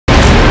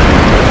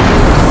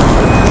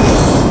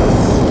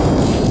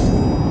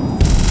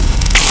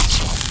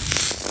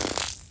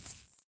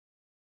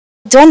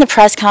During the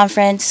press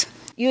conference,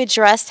 you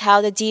addressed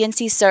how the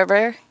DNC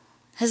server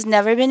has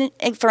never been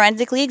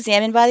forensically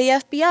examined by the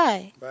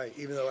FBI. Right,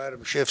 even though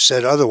Adam Schiff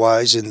said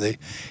otherwise in the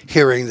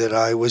hearing that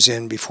I was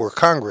in before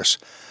Congress.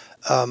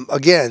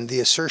 Again, the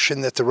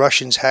assertion that the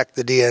Russians hacked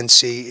the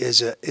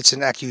DNC it's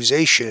an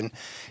accusation.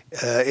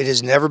 It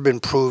has never been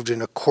proved in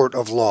a court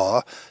of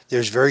law.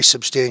 There's very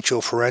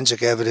substantial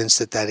forensic evidence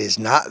that that is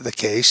not the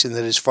case, and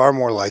that it's far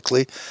more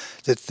likely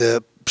that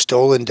the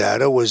stolen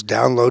data was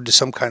downloaded to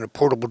some kind of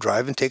portable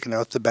drive and taken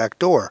out the back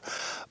door.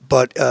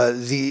 But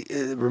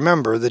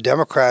remember, the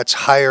Democrats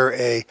hire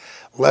a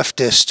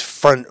leftist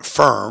front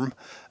firm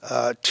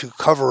to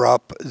cover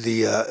up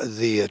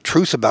the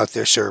truth about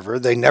their server.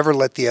 They never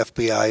let the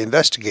FBI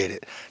investigate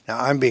it. Now,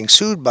 I'm being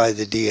sued by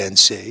the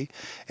DNC,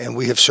 and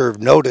we have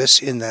served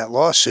notice in that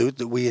lawsuit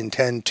that we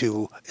intend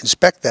to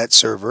inspect that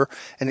server,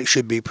 and it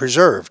should be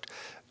preserved.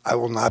 I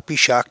will not be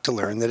shocked to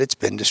learn that it's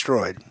been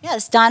destroyed.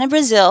 Yes, Donna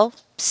Brazil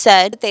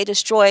said they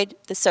destroyed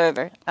the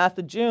server.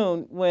 After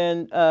June,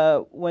 when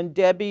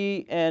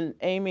Debbie and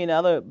Amy and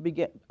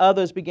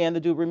others began to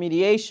do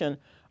remediation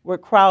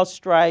with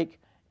CrowdStrike,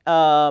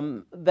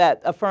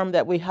 a firm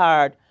that we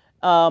hired,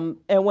 and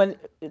when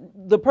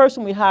the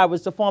person we hired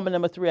was the former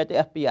number 3 at the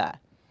FBI.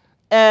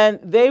 And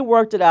they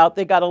worked it out.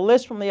 They got a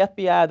list from the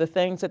FBI of the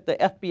things that the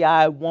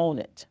FBI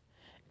wanted.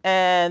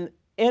 And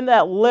in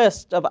that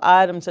list of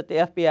items that the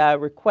FBI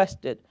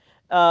requested,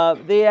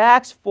 they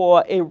asked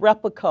for a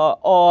replica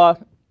or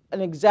an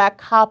exact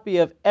copy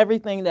of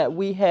everything that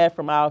we had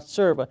from our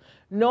server,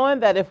 knowing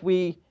that if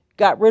we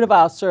got rid of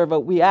our server,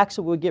 we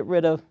actually would get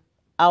rid of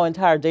our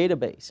entire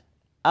database.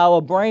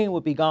 Our brain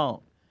would be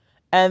gone.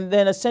 And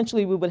then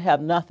essentially we would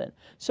have nothing.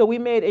 So we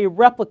made a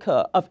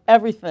replica of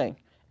everything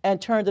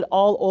and turned it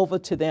all over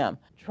to them.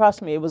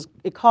 Trust me,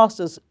 it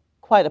cost us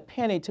quite a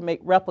penny to make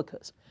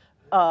replicas.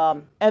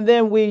 And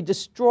then we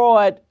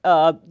destroyed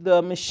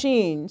the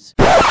machines.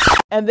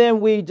 And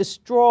if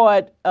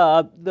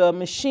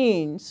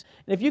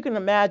you can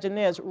imagine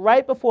this,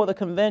 right before the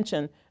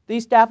convention,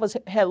 these staffers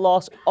had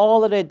lost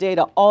all of their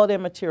data, all of their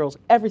materials.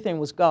 Everything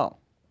was gone.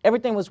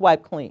 Everything was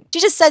wiped clean.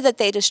 She just said that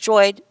they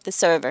destroyed the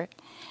server,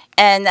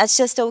 and that's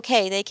just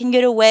okay. They can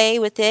get away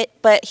with it,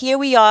 but here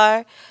we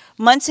are,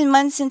 months and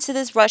months into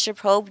this Russia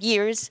probe,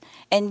 years,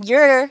 and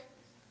you're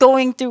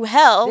going through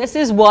hell. This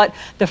is what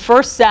the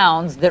first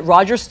sounds that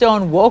Roger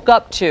Stone woke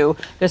up to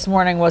this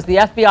morning was the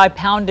FBI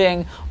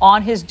pounding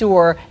on his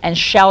door and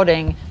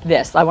shouting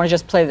this. I want to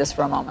just play this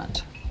for a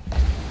moment.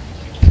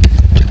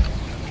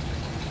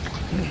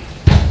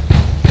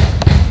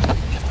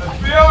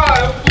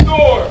 FBI, open the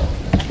door.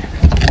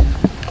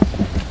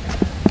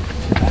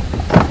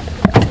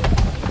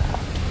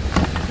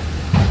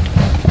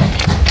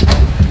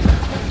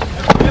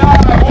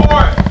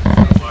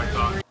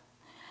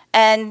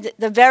 And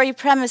the very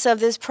premise of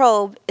this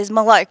probe is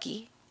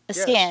malarkey, a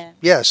scam.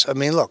 Yes, I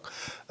mean, look,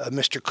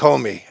 Mr.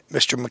 Comey,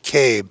 Mr.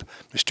 McCabe,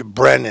 Mr.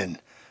 Brennan,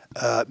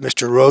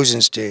 Mr.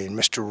 Rosenstein,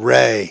 Mr.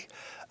 Wray,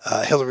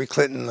 Hillary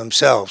Clinton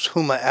themselves,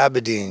 Huma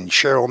Abedin,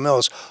 Cheryl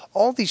Mills,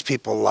 all these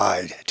people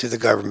lied to the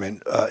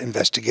government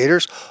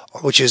investigators,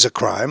 which is a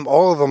crime.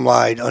 All of them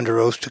lied under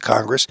oath to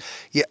Congress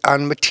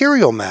on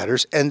material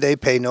matters, and they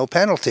pay no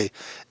penalty.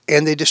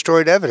 And they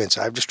destroyed evidence.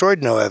 I've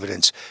destroyed no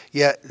evidence.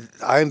 Yet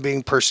I'm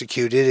being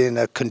persecuted in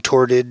a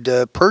contorted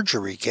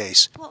perjury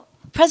case. Well,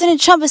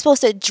 President Trump is supposed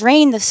to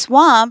drain the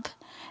swamp,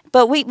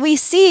 but we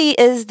see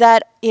is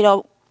that, you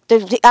know,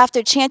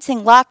 after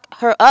chancing lock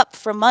her up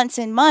for months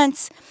and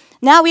months,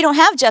 now we don't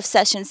have Jeff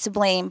Sessions to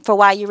blame for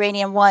why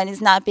Uranium One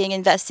is not being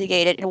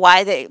investigated and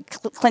why the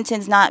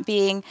Clinton's not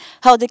being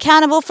held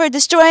accountable for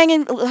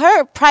destroying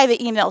her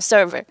private email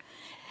server.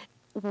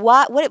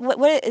 What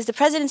is the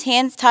president's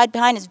hands tied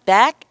behind his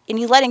back and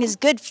he's letting his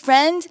good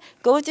friend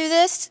go through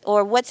this,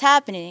 or what's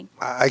happening?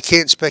 I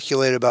can't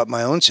speculate about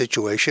my own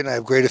situation. I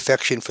have great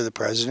affection for the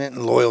president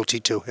and loyalty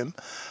to him.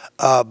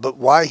 But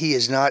why he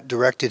has not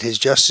directed his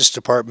Justice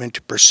Department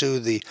to pursue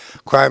the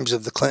crimes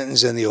of the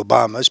Clintons and the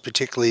Obamas,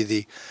 particularly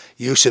the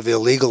use of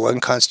illegal,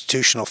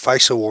 unconstitutional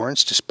FISA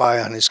warrants to spy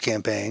on his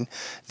campaign,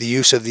 the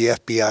use of the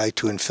FBI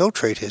to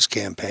infiltrate his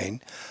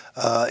campaign,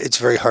 it's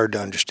very hard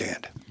to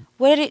understand.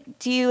 What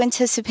do you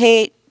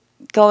anticipate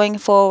going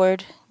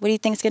forward? What do you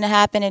think is going to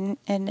happen,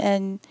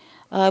 and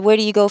where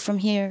do you go from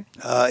here?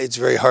 It's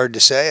very hard to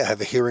say. I have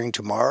a hearing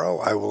tomorrow.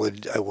 I will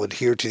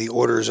adhere to the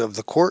orders of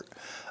the court,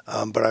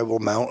 but I will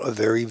mount a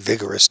very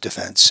vigorous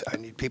defense. I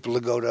need people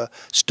to go to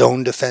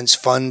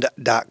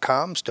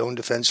stonedefensefund.com,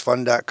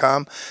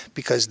 stonedefensefund.com,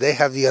 because they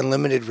have the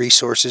unlimited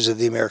resources of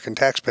the American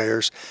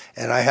taxpayers,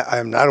 and I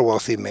am not a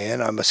wealthy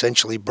man. I'm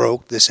essentially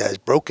broke. This has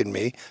broken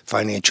me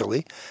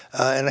financially,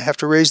 and I have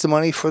to raise the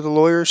money for the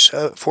lawyers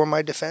for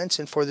my defense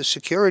and for the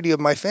security of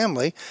my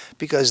family,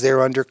 because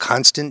they're under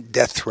constant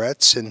death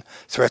threats and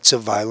threats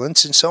of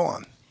violence and so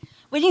on.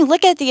 When you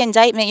look at the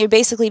indictment, you're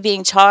basically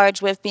being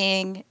charged with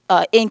being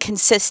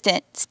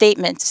inconsistent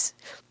statements.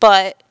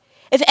 But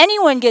if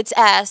anyone gets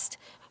asked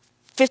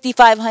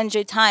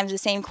 5,500 times the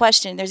same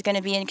question. There's going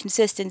to be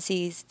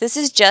inconsistencies. This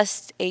is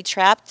just a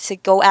trap to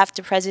go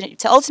after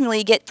to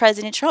ultimately get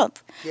President Trump.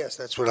 Yes,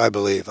 that's what I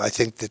believe. I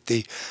think that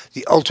the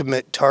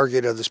ultimate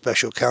target of the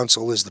special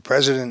counsel is the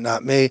president,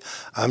 not me.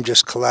 I'm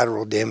just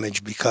collateral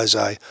damage because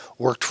I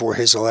worked for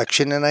his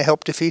election and I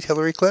helped defeat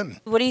Hillary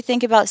Clinton. What do you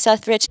think about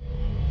Seth Rich?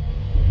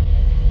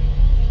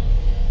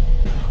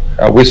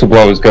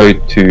 Whistleblowers go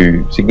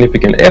to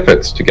significant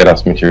efforts to get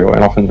us material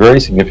and often very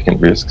significant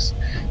risks.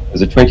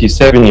 As a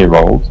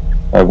 27-year-old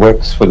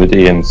works for the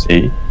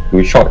DNC, who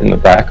was shot in the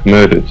back,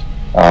 murdered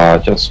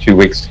just 2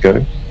 weeks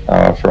ago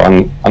for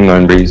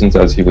unknown reasons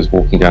as he was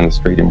walking down the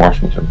street in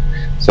Washington.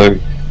 So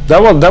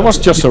that was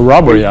just a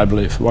robbery, I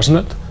believe,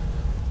 wasn't it?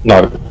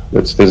 No,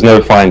 there's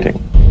no finding.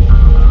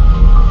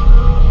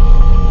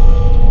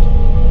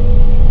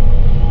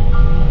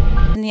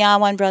 And the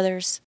Awan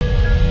brothers.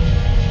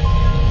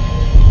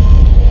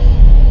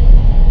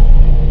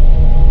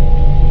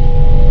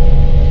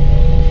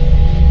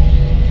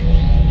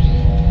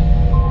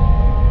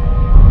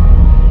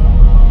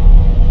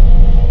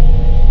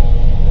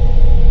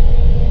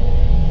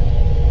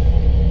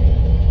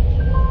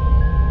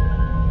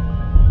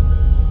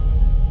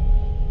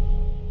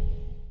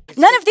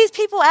 None of these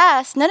people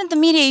ask, none of the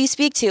media you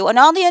speak to, and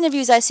all the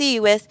interviews I see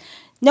you with,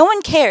 no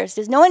one cares.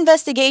 There's no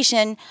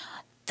investigation.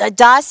 The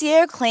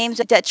dossier claims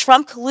that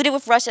Trump colluded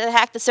with Russia to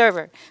hack the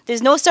server.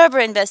 There's no server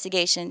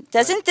investigation.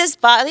 Doesn't this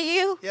bother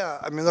you? Yeah,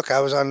 I mean, look, I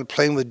was on the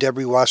plane with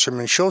Debbie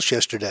Wasserman Schultz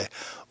yesterday.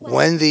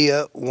 When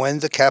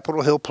the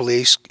Capitol Hill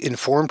police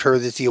informed her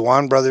that the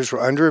Awan brothers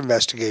were under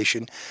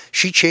investigation,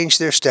 she changed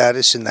their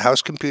status in the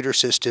House computer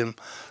system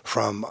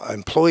from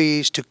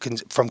employees to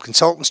from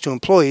consultants to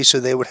employees, so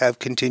they would have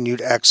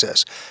continued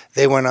access.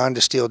 They went on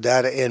to steal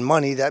data and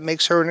money. That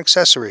makes her an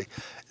accessory.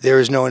 There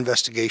is no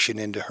investigation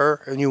into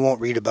her, and you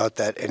won't read about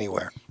that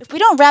anywhere. If we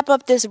don't wrap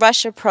up this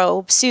Russia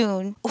probe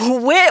soon,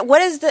 what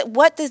does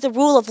the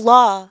rule of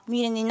law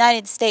mean in the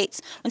United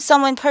States when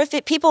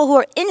people who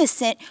are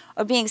innocent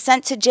are being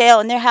sent to jail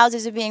and their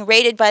houses are being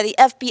raided by the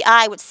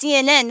FBI with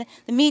CNN,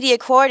 the media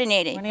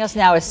coordinating? Joining us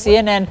now is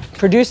CNN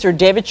producer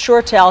David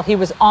Shortell. He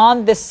was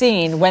on the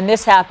scene when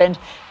this happened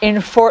in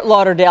Fort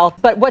Lauderdale.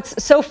 But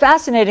what's so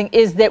fascinating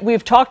is that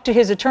we've talked to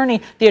his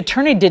attorney. The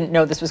attorney didn't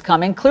know this was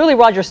coming. Clearly,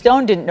 Roger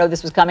Stone didn't know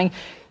this was coming.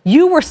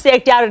 You were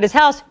staked out at his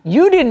house.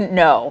 You didn't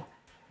know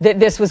that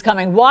this was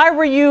coming. Why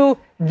were you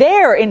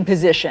there in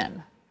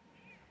position?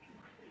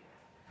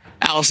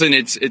 Allison,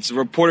 it's a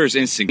reporter's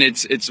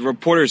instinct. It's a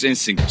reporter's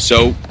instinct.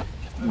 So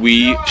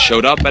we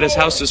showed up at his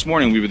house this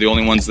morning. We were the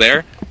only ones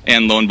there.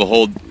 And lo and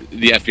behold,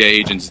 the FBI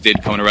agents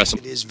did come and arrest him.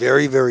 It is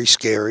very, very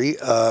scary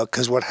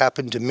because what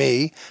happened to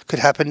me could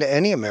happen to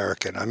any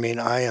American. I mean,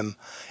 I am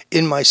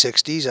in my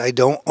 60s. I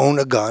don't own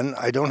a gun.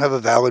 I don't have a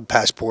valid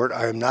passport.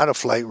 I am not a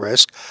flight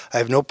risk. I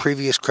have no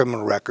previous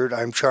criminal record.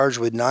 I'm charged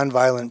with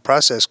nonviolent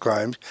process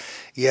crimes,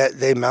 yet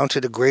they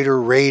mounted a greater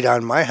raid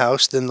on my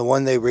house than the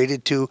one they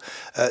mounted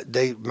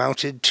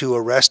to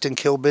arrest and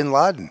kill bin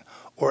Laden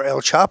or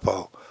El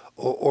Chapo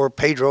or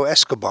Pedro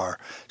Escobar.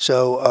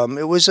 So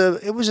it was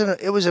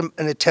an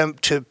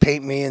attempt to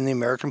paint me in the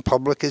American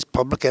public as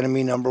public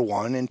enemy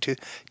 #1 and to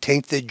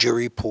taint the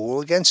jury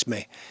pool against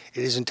me.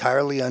 It is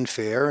entirely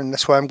unfair, and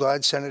that's why I'm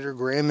glad Senator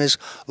Graham is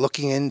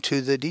looking into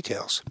the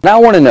details. Now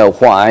I want to know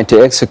why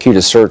to execute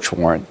a search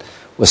warrant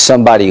with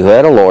somebody who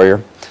had a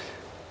lawyer.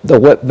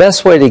 The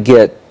best way to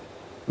get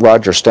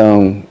Roger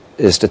Stone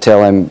is to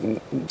tell him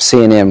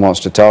CNN wants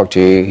to talk to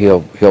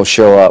you. He'll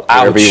show up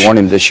wherever you want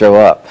him to show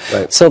up.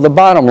 Right. So the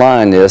bottom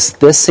line is,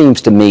 this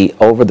seems to me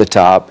over the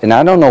top, and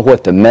I don't know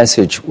what the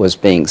message was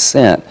being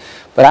sent,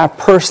 but I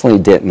personally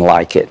didn't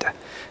like it.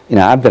 You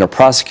know, I've been a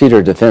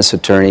prosecutor, defense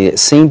attorney. It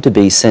seemed to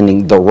be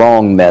sending the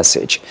wrong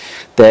message,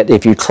 that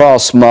if you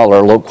cross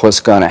Mueller, look what's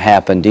going to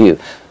happen to you.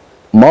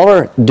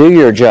 Mueller, do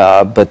your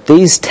job, but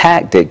these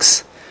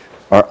tactics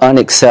are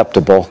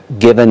unacceptable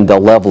given the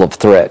level of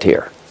threat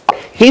here.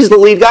 He's the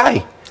lead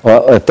guy.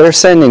 Well, if they're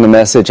sending a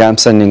message, I'm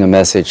sending a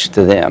message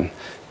to them.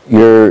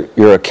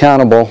 You're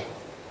accountable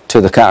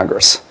to the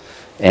Congress,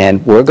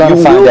 and we're going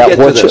to find out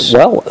what you.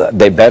 Well,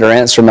 they better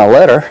answer my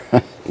letter.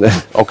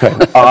 Okay.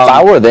 If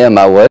I were them,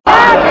 I would.